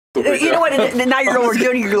You know what? Now you're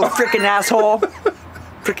overdoing it, you little freaking asshole.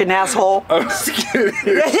 Freaking asshole. I'm just kidding.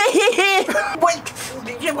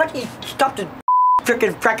 What? You stop the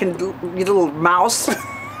freaking you little mouse. Hey,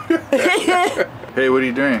 what are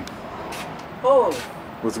you doing? Oh.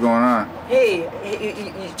 What's going on? Hey,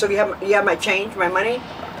 so you have my change, my money?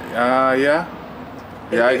 Yeah.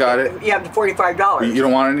 Yeah, I got it. You have the $45. You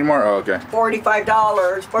don't want it anymore? Oh, okay. $45.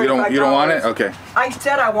 $45. You don't want it? Okay. I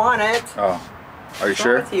said I want it. Oh. Are you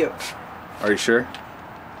sure? With you? Are you sure?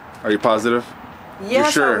 Are you positive?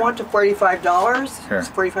 Yes, sure? I want the $45. Here. It's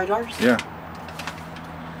 $45? Yeah.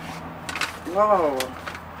 Whoa.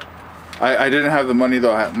 I didn't have the money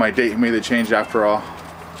though. My date made the change after all.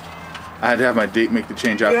 I had to have my date make the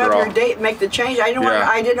change after all. You have your date make the change? I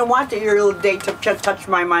didn't want your little date to touch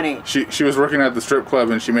my money. She was working at the strip club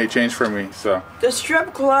and she made change for me, so. The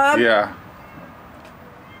strip club? Yeah.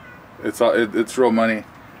 It's real money.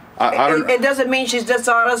 It doesn't mean she's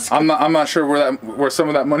dishonest. I'm not sure where some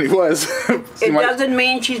of that money was. It doesn't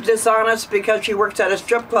mean she's dishonest because she works at a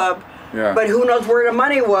strip club. Yeah. But who knows where the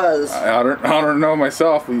money was? I don't know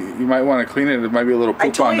myself. You might want to clean it. There might be a little poop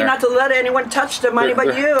on there. I told you not to let anyone touch the money but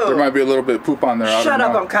you. There might be a little bit of poop on there. Shut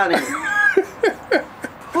up, I'm cunning.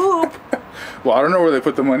 Poop. Well, I don't know where they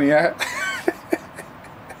put the money at.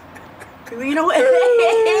 You know what?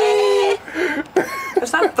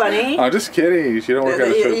 It's not funny. I'm just kidding. She don't work at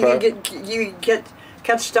a strip club. You get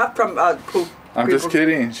stuff from poop. I'm just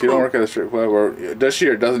kidding. She don't work at a strip club. Or does she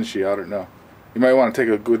or doesn't she? I don't know. You might want to take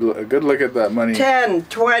a good look at that money. 10,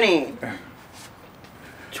 20,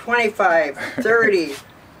 25, 30,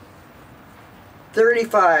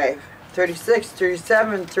 35, 36,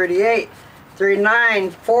 37, 38,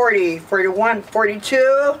 39, 40, 41,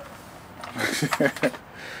 42.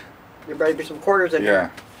 There better be some quarters in there.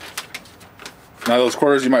 Now those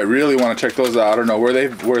quarters, you might really want to check those out. I don't know where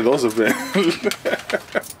those have been.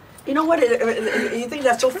 You know what? You think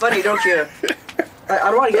that's so funny, don't you? I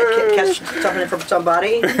don't want to catch something from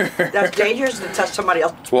somebody. That's dangerous to touch somebody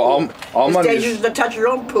else's Well, poop. It's dangerous to touch your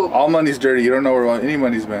own poop. All money's dirty. You don't know where any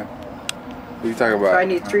money's been. What are you talking about? So I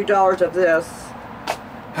need $3 of this.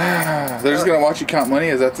 They're just gonna watch you count money?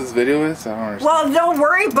 Is that what this video is? I don't understand. Well, don't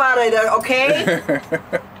worry about it, okay?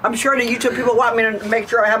 I'm sure the YouTube people want me to make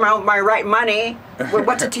sure I have my right money.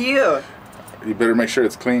 What's it to you? You better make sure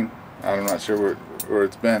it's clean. I'm not sure where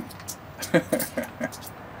it's been.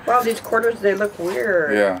 Wow, these quarters, they look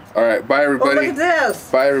weird. Yeah. All right. Bye, everybody. Oh, look at this.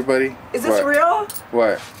 Bye, everybody. Is this real?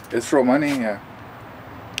 What? It's real money? Yeah.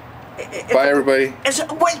 Bye, everybody.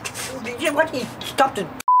 What? You stop the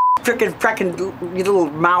frickin' you little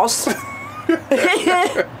mouse.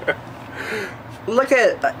 Look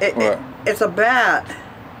at it. What? It's a bat.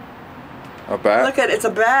 A bat? Look at it. It's a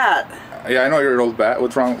bat. Yeah, I know you're an old bat.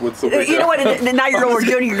 What's wrong? What's the big deal? You know what? Now you're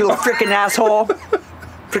overdoing it, you little frickin' asshole.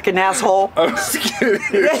 Freaking asshole. I'm just kidding.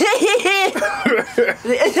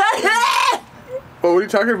 Well, what are you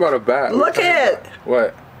talking about, a bat? Look at it.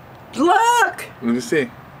 What? Look. Let me see.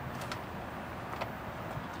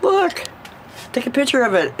 Look. Take a picture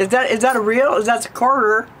of it. Is that a real? Is that a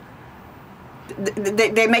quarter?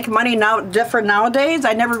 They make money now different nowadays.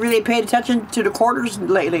 I never really paid attention to the quarters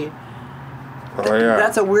lately. Oh yeah.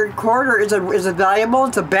 That's a weird quarter. Is it valuable?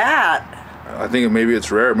 It's a bat. I think maybe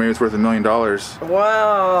it's rare. Maybe it's worth $1 million.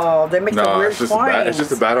 Wow, they make some weird coins. It's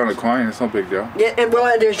just a bat on a coin. It's no big deal. Yeah,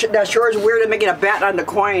 that sure is weird. They're making a bat on the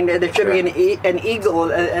coin. There should be an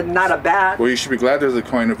eagle and not a bat. Well, you should be glad there's a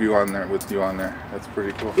coin of you on there with you on there. That's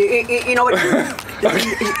pretty cool. You know what?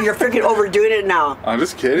 You're freaking overdoing it now. I'm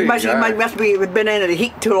just kidding. You must be been in the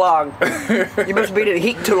heat too long. You must be in the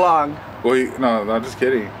heat too long. Well, no, I'm just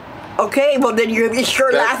kidding. Okay, well then you're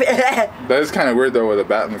sure laughing. That is kind of weird though, with a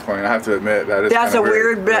bat in the coin. I have to admit that is. That's a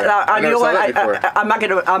weird bat. Yeah. You know what? I'm not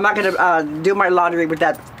gonna do my laundry with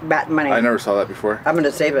that bat money. I never saw that before. I'm gonna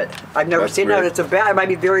save it. I've never seen that. It's a bat. It might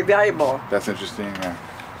be very valuable. That's interesting. Yeah.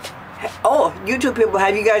 Oh, YouTube people,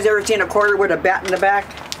 have you guys ever seen a quarter with a bat in the back?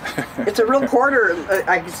 It's a real quarter.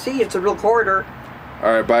 I can see it's a real quarter.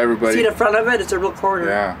 All right, bye everybody. See the front of it? It's a real quarter.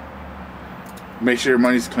 Yeah. Make sure your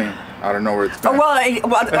money's clean. I don't know where it's been. Oh, well,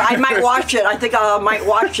 I might wash it. I think I might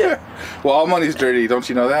wash it. Well, all money's dirty. Don't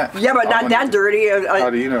you know that? Yeah, but not that dirty. How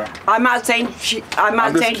do you know? I'm not saying I'm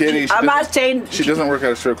not saying. Kidding. I'm not saying. She doesn't work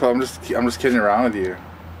at a strip club. I'm just kidding around with you.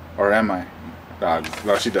 Or am I? No,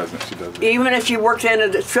 she doesn't. She doesn't. Even if she works in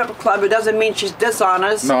a strip club, it doesn't mean she's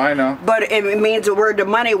dishonest. No, I know. But it means where the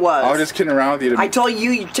money was. I was just kidding around with you. I told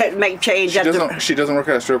you to make change. She doesn't work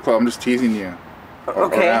at a strip club. I'm just teasing you.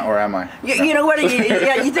 Okay. Or am I? You know what? You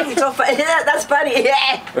think it's so funny? That's funny.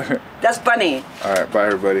 Yeah. That's funny. All right, bye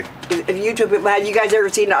everybody. If YouTube, have you guys ever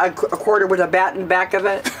seen a quarter with a bat in the back of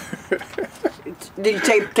it? Did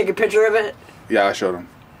you take a picture of it? Yeah, I showed him.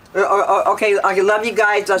 Okay, I love you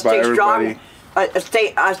guys. Stay strong.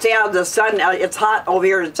 Stay out of the sun. It's hot over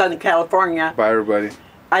here in Southern California. Bye, everybody.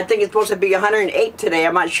 I think it's supposed to be 108 today.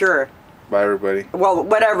 I'm not sure. Bye, everybody. Well,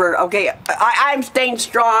 whatever. Okay, I'm staying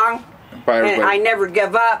strong. Bye, everybody. And I never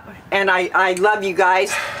give up. And I love you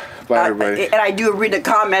guys. Bye, everybody. And I do read the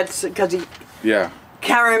comments because yeah.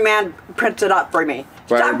 Cameraman prints it up for me.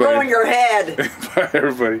 Bye, Stop everybody. blowing your head. Bye,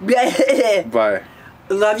 everybody. Bye.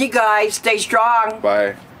 Love you guys. Stay strong.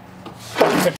 Bye.